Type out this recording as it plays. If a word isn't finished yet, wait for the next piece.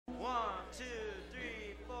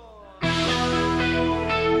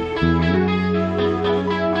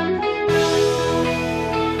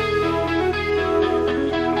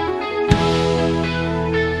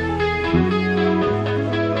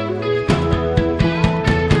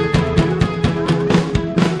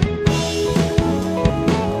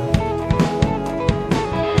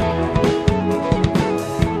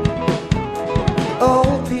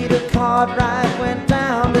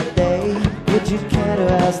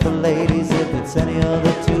the ladies if it's any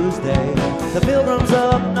other Tuesday. The pilgrims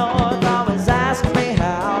up north always ask me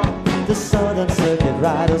how the southern circuit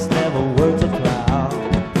riders never worked a plow.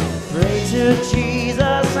 Pray to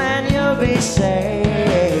Jesus and you'll be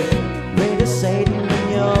saved. Pray to Satan when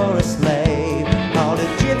you're a slave. All the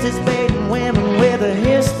gypsies baiting women with a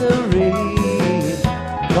history.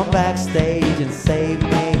 Come backstage and save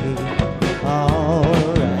me.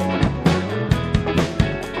 Alright.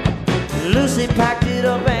 Lucy packed it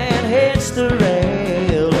up and hitched the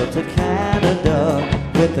rail up to Canada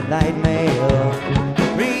with the night mail.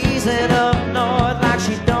 Breezing up north like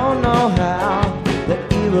she don't know how. The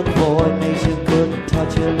Iroquois nation couldn't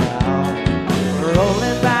touch her now.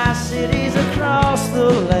 Rolling by cities across the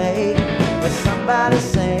lake with somebody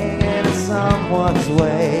singing in someone's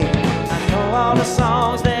way. I know all the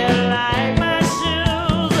songs that like my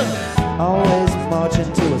shoes. Always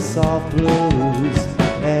marching to a soft blues.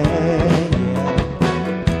 And yeah,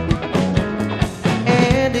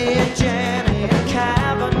 Andy and Janet and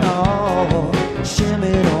Kavanaugh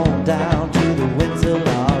shimmied on down to the Windsor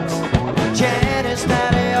Locks. Janet's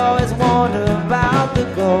daddy always wondered about the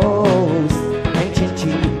ghost. Ancient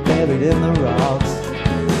Chief buried in the rocks.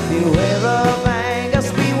 Beware of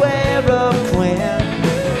Angus, beware of Quinn.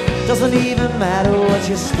 Doesn't even matter what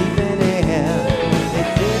you're sleeping in. They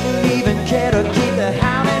didn't even care to keep the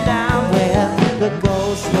howling down when the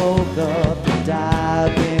ghost woke up and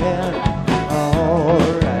dive in.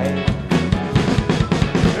 Alright.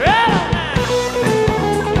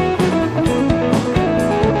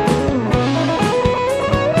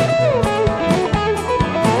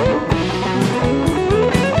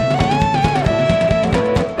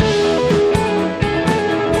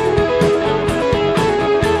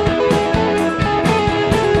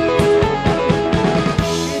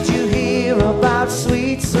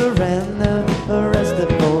 Sweet surrender, arrested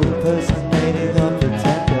for impersonating a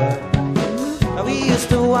pretender. We used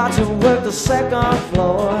to watch her work the second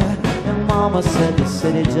floor, and Mama said the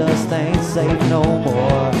city just ain't safe no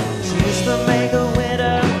more. She used to make the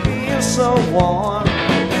winter feel so warm,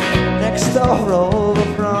 next door over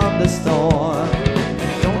from the storm.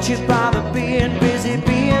 Don't you bother being busy,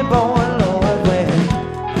 being born, Lord, when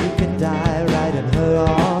you can die right in her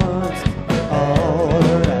arms.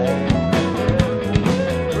 Alright.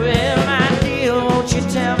 Won't you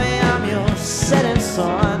tell me I'm your setting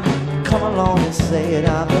sun? Come along and say it,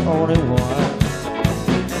 I'm the only one.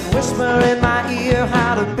 And whisper in my ear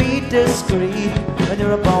how to be discreet when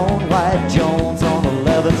you're a bone white Jones on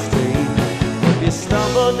 11th Street. If you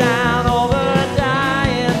stumble down over a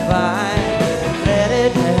dying vine, let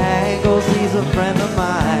it hang, 'cause he's a friend of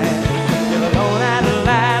mine. You're alone at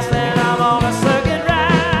last, and I'm on a circuit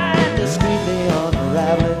ride, discreetly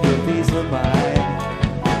unraveling your peace of mind.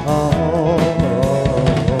 Oh.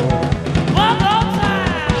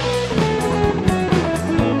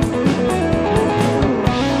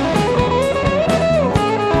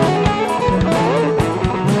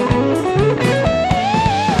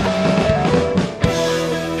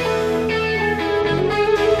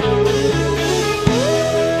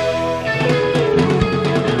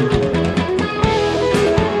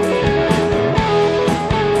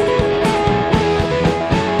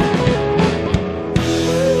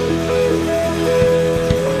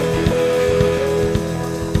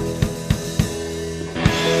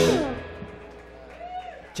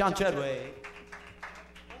 John Treadway.